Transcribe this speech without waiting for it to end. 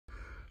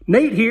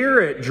Nate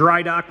here at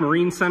Dry Dock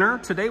Marine Center.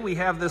 Today we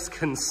have this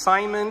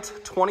consignment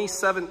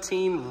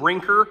 2017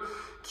 Rinker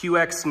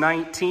QX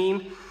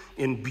 19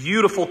 in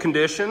beautiful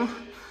condition.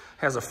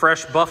 Has a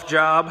fresh buff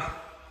job,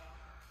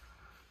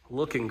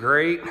 looking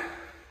great.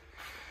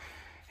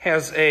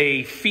 Has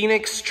a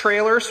Phoenix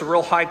trailer, so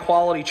real high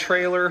quality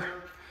trailer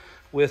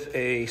with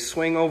a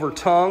swing over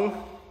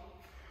tongue.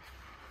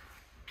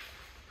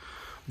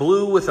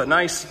 Blue with a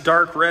nice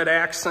dark red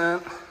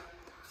accent.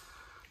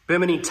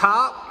 Bimini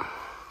top.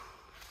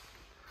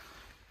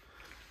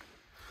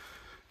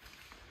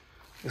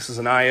 This is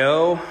an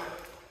IO.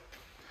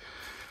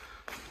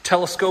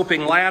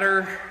 Telescoping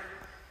ladder.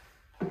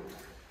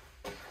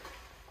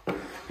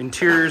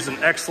 Interior's in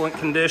excellent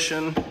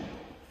condition.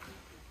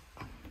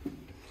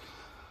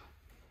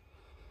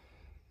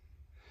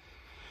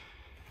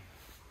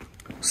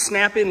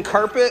 Snap-in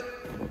carpet.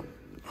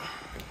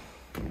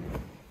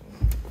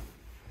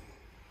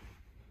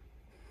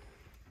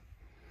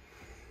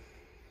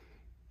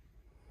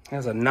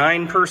 Has a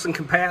 9-person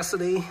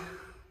capacity.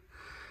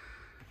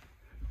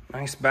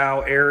 Nice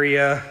bow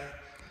area.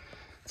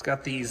 It's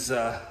got these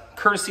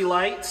courtesy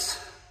lights.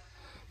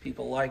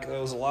 People like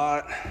those a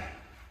lot.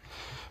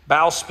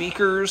 Bow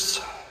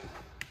speakers.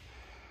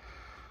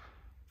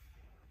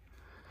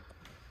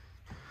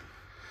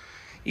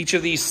 Each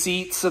of these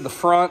seats at the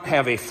front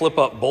have a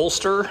flip-up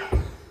bolster.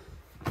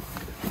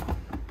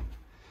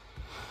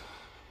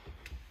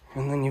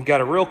 And then you've got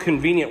a real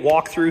convenient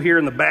walk-through here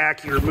in the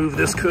back. You remove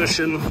this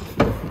cushion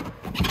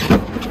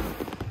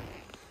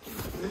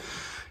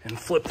and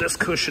flip this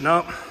cushion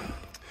up.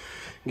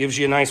 Gives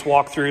you a nice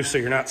walk-through so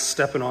you're not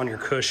stepping on your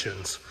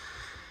cushions.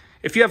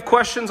 If you have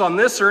questions on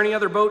this or any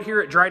other boat here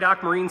at Dry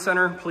Dock Marine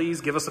Center,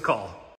 please give us a call.